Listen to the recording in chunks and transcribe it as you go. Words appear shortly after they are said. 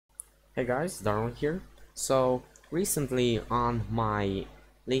Hey guys, Darwin here. So recently on my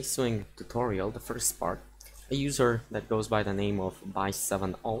Lacewing tutorial, the first part, a user that goes by the name of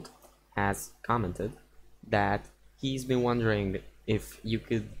By7 ALT has commented that he's been wondering if you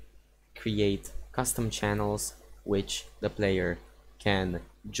could create custom channels which the player can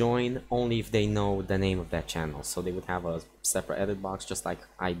join only if they know the name of that channel. So they would have a separate edit box just like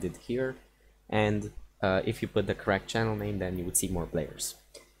I did here, and if you put the correct channel name, then you would see more players.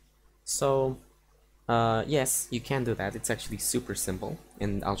 So yes, you can do that. It's actually super simple,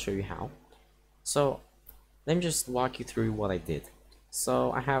 and I'll show you how. So let me just walk you through what I did.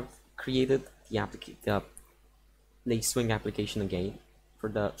 So I have created the Lacewing application again for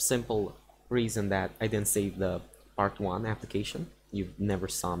the simple reason that I didn't save the part 1 application. You never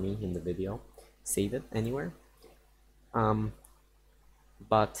saw me in the video save it anywhere.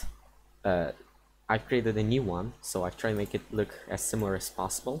 But I've created a new one, so I've tried to make it look as similar as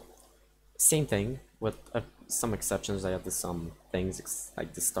possible. Same thing with some exceptions. I have some things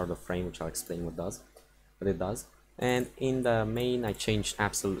like the start of frame, which I'll explain what it does. And in the main, I changed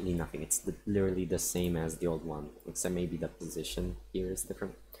absolutely nothing. It's literally the same as the old one, except maybe the position here is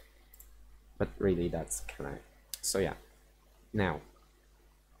different. But really, that's kind of so. Yeah. Now,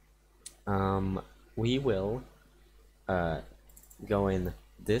 we will go in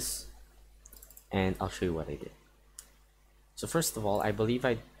this, and I'll show you what I did. So first of all, I believe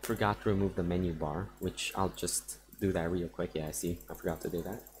I forgot to remove the menu bar, which I'll just do that real quick. Yeah, I see, I forgot to do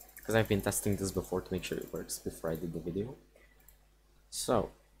that, because I've been testing this before to make sure it works before I did the video.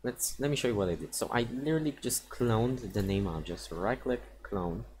 So let me show you what I did. So I literally just cloned the name object. So right click,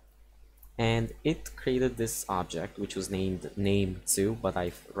 clone, and it created this object which was named name2, but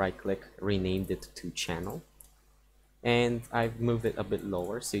I've right click, renamed it to channel, and I've moved it a bit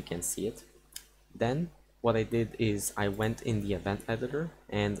lower so you can see it. Then what I did is I went in the event editor,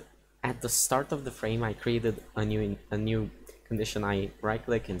 and at the start of the frame I created a new condition. I right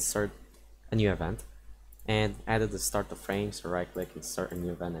click, insert a new event, and added the start of frame. So right click, insert a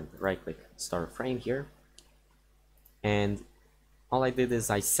new event, and right click, start a frame here. And all I did is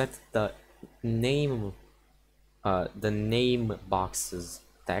I set the name box's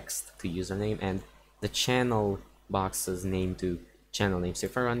text to username, and the channel box's name to channel name. So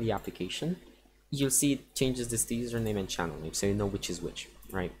if I run the application, you'll see it changes this to username and channel name, so you know which is which,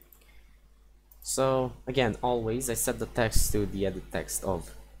 right? So again, always I set the text to the edit text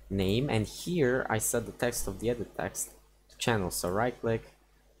of name, and here I set the text of the edit text to channel. So right click,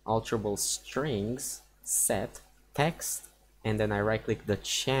 alterable strings, set text, and then I right click the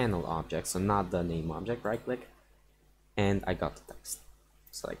channel object, so not the name object, right click, and I got the text.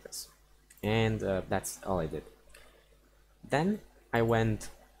 So like this. And that's all I did. Then I went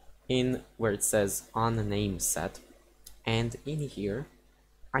in where it says on name set, and in here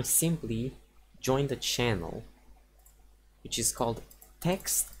I simply joined the channel, which is called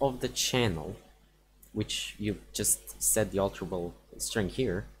text of the channel, which you just set the alterable string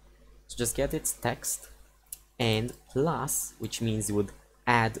here. So just get its text, and plus, which means you would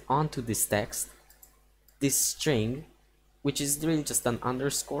add onto this text this string, which is really just an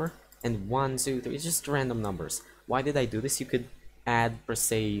underscore, and 1, 2, 3, it's just random numbers. Why did I do this? You could add per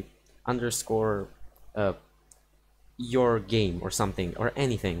se underscore your game or something or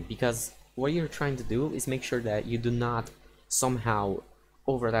anything, because what you're trying to do is make sure that you do not somehow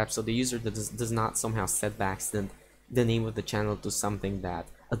overlap, so the user does not somehow set by accident the name of the channel to something that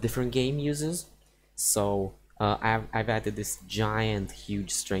a different game uses. So I've added this giant huge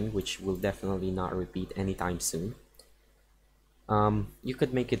string which will definitely not repeat anytime soon. You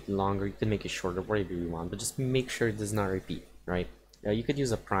could make it longer, you could make it shorter, whatever you want, but just make sure it does not repeat, right? You could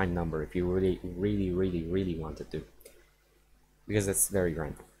use a prime number if you really wanted to, because that's very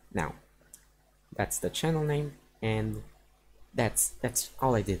random. Now, that's the channel name, and that's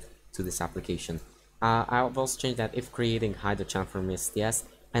all I did to this application. I've also changed that if creating, hide the channel from STS,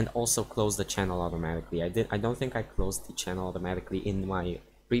 and also close the channel automatically. I don't think I closed the channel automatically in my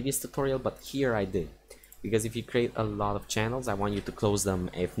previous tutorial, but here I did, because if you create a lot of channels, I want you to close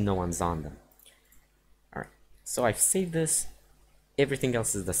them if no one's on them. Alright, so I've saved this. Everything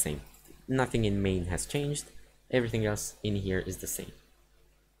else is the same. Nothing in main has changed. Everything else in here is the same.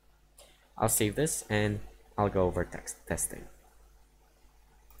 I'll save this and I'll go over testing.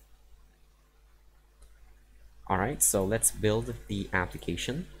 Alright, so let's build the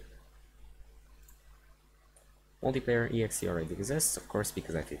application. Multiplayer exe already exists, of course,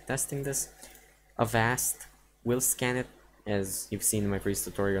 because I've been testing this. Avast will scan it, as you've seen in my previous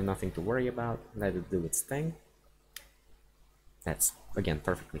tutorial. Nothing to worry about. Let it do its thing. That's again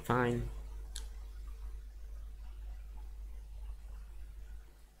perfectly fine.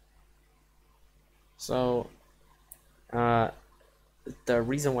 So the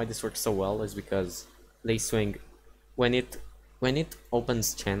reason why this works so well is because Lacewing, when it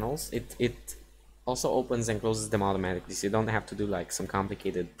opens channels, it also opens and closes them automatically, so you don't have to do like some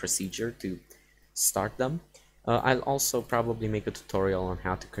complicated procedure to start them. I'll also probably make a tutorial on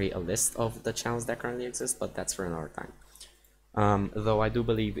how to create a list of the channels that currently exist, but that's for another time. Though I do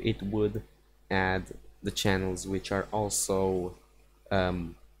believe it would add the channels which are also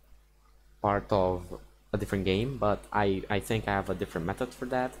part of a different game, but I think I have a different method for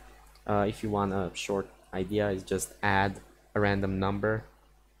that. If you want a short idea, is just add a random number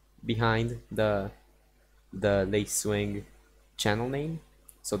behind the Lacewing channel name.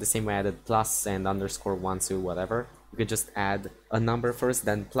 So the same way I added plus and underscore 1 to whatever, you could just add a number first,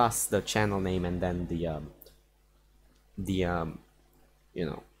 then plus the channel name, and then the you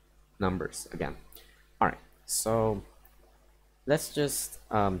know, numbers again. All right, so let's just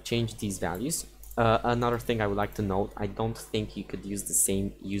change these values. Another thing I would like to note, I don't think you could use the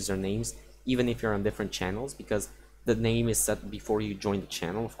same usernames even if you're on different channels, because the name is set before you join the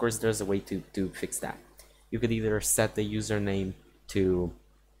channel. Of course, there's a way to fix that. You could either set the username to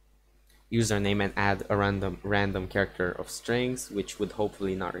username and add a random character of strings, which would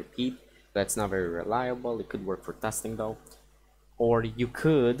hopefully not repeat. That's not very reliable. It could work for testing though. Or you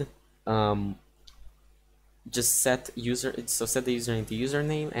could just set the username to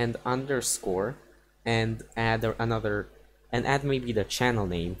username and underscore, and add add maybe the channel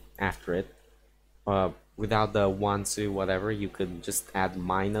name after it. Without the 1 to whatever, you could just add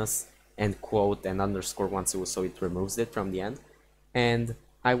minus and quote and underscore 1 to, so it removes it from the end. And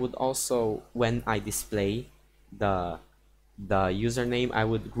I would also, when I display the username, I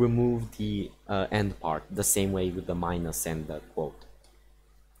would remove the end part the same way with the minus and the quote.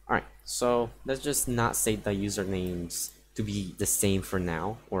 Alright, so let's just not say the usernames to be the same for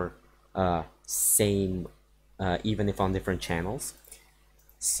now, or same even if on different channels.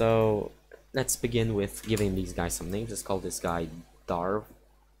 So let's begin with giving these guys some names. Let's call this guy Darv.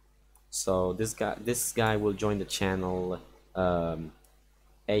 So this guy will join the channel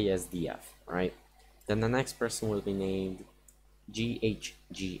ASDF, right? Then the next person will be named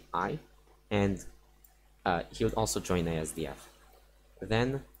GHGI, and he would also join ASDF.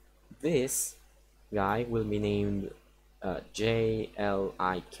 Then this guy will be named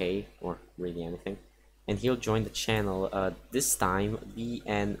JLIK, or really anything, and he'll join the channel this time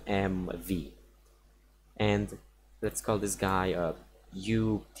BNMV. And let's call this guy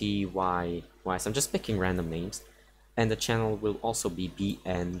UTYY. So I'm just picking random names, and the channel will also be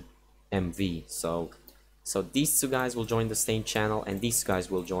BNMV. So these two guys will join the same channel, and these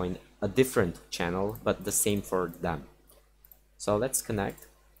guys will join a different channel, but the same for them. So let's connect.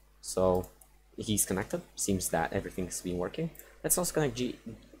 So he's connected. Seems that everything's been working. Let's also connect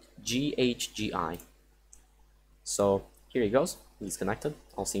GHGI. So here he goes. He's connected.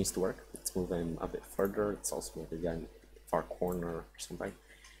 All seems to work. Let's move him a bit further. Let's also move the guy in the far corner or something.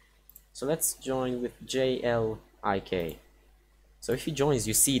 So let's join with JLIK. So if he joins,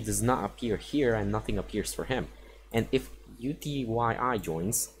 you see it does not appear here and nothing appears for him. And if UTYI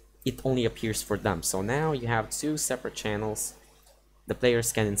joins, it only appears for them. So now you have two separate channels. The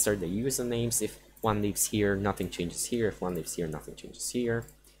players can insert the usernames. If one lives here, nothing changes here. If one lives here, nothing changes here.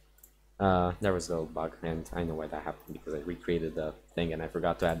 There was a little bug, and I know why that happened, because I recreated the thing and I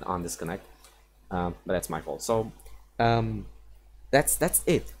forgot to add on disconnect. But that's my fault. So that's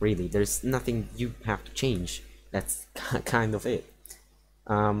it, really. There's nothing you have to change. That's kind of it.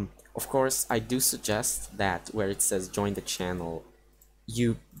 Of course, I do suggest that where it says join the channel,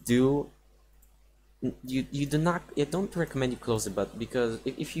 you do not, I don't recommend you close it, but because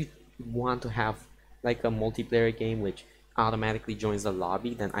if you want to have like a multiplayer game which automatically joins the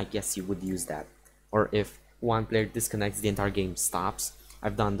lobby, then I guess you would use that. Or if one player disconnects, the entire game stops.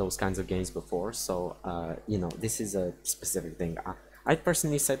 I've done those kinds of games before, so you know, this is a specific thing. I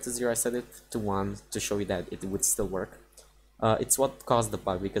personally set to 0. I set it to 1 to show you that it would still work. It's what caused the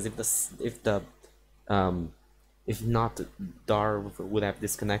bug, because if not, Darv would have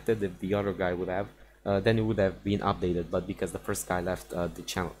disconnected. If the other guy would have, then it would have been updated. But because the first guy left, the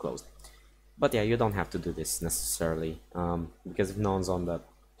channel closed. But yeah, you don't have to do this necessarily, because if no one's on the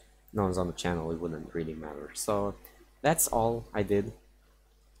channel, it wouldn't really matter. So that's all I did.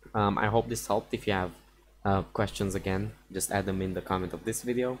 I hope this helped. If you have questions, again, just add them in the comment of this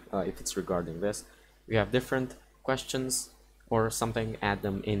video if it's regarding this. If you have different questions or something, add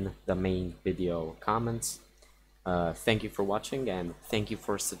them in the main video comments. Thank you for watching, and thank you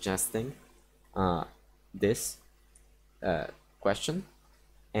for suggesting this question,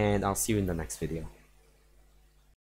 and I'll see you in the next video.